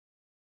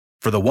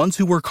For the ones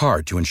who work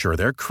hard to ensure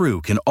their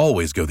crew can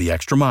always go the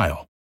extra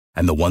mile,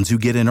 and the ones who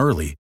get in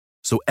early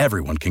so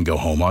everyone can go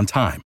home on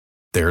time,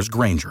 there's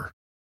Grainger,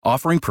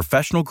 offering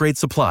professional-grade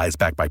supplies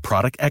backed by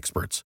product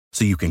experts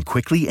so you can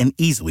quickly and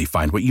easily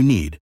find what you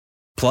need.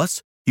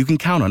 Plus, you can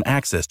count on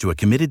access to a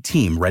committed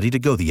team ready to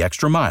go the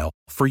extra mile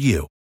for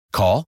you.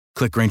 Call,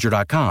 click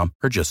Grainger.com,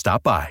 or just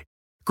stop by.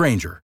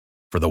 Grainger,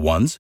 for the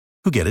ones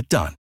who get it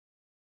done.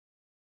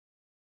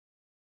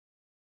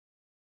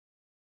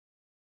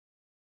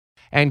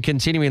 And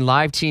continuing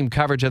live team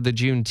coverage of the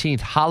Juneteenth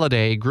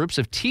holiday, groups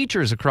of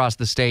teachers across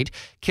the state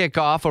kick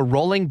off a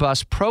rolling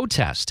bus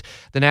protest.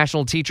 The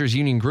National Teachers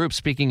Union group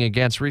speaking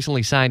against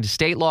recently signed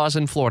state laws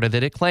in Florida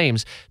that it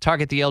claims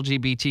target the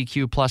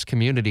LGBTQ+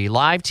 community.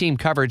 Live team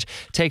coverage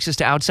takes us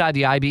to outside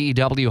the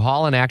IBEW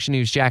Hall, and Action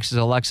News Jax's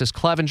Alexus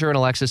Cleavenger. And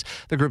Alexus,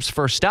 the group's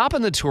first stop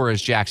on the tour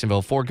is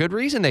Jacksonville for good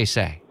reason, they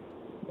say.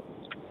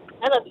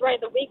 And that's right.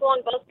 The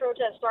week-long bus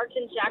protest starts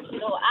in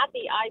Jacksonville at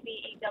the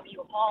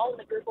IBEW Hall.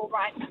 The group will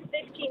ride to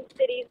 15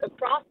 cities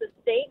across the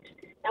state.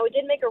 Now, we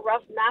did make a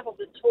rough map of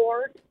the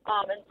tour,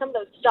 and some of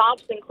those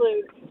stops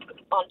include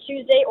on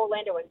Tuesday,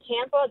 Orlando and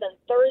Tampa, then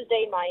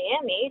Thursday,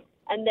 Miami,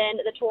 and then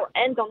the tour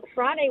ends on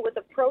Friday with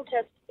a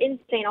protest in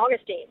St.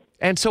 Augustine.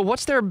 And so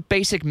what's their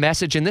basic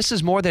message? And this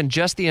is more than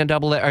just the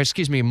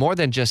more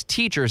than just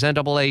teachers.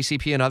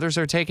 NAACP and others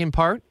are taking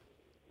part?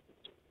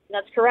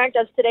 That's correct.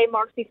 As today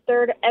marks the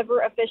third ever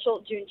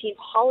official Juneteenth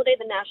holiday,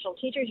 the National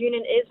Teachers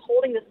Union is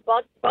holding this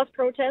bus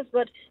protest,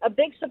 but a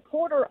big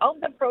supporter of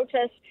the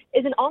protest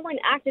is an online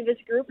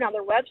activist group. Now,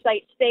 their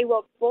website, Stay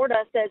Woke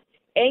Florida, says,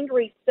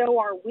 "Angry, so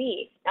are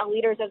we." Now,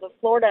 leaders of the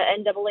Florida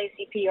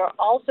NAACP are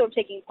also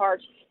taking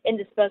part in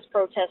this bus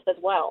protest as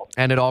well.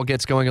 And it all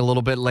gets going a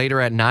little bit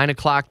later at 9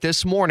 o'clock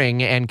this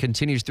morning and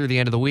continues through the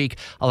end of the week.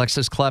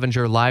 Alexus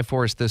Cleavenger live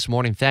for us this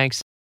morning.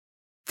 Thanks.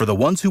 For the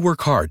ones who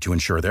work hard to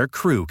ensure their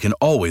crew can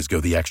always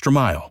go the extra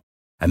mile,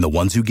 and the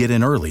ones who get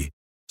in early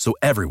so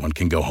everyone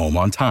can go home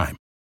on time,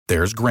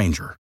 there's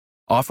Grainger,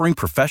 offering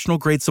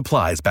professional-grade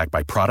supplies backed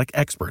by product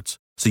experts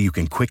so you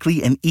can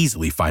quickly and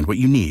easily find what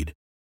you need.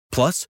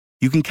 Plus,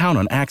 you can count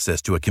on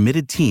access to a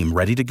committed team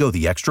ready to go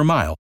the extra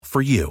mile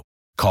for you.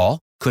 Call,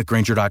 click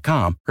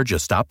Grainger.com, or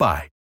just stop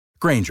by.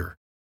 Grainger,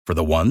 for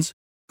the ones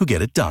who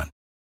get it done.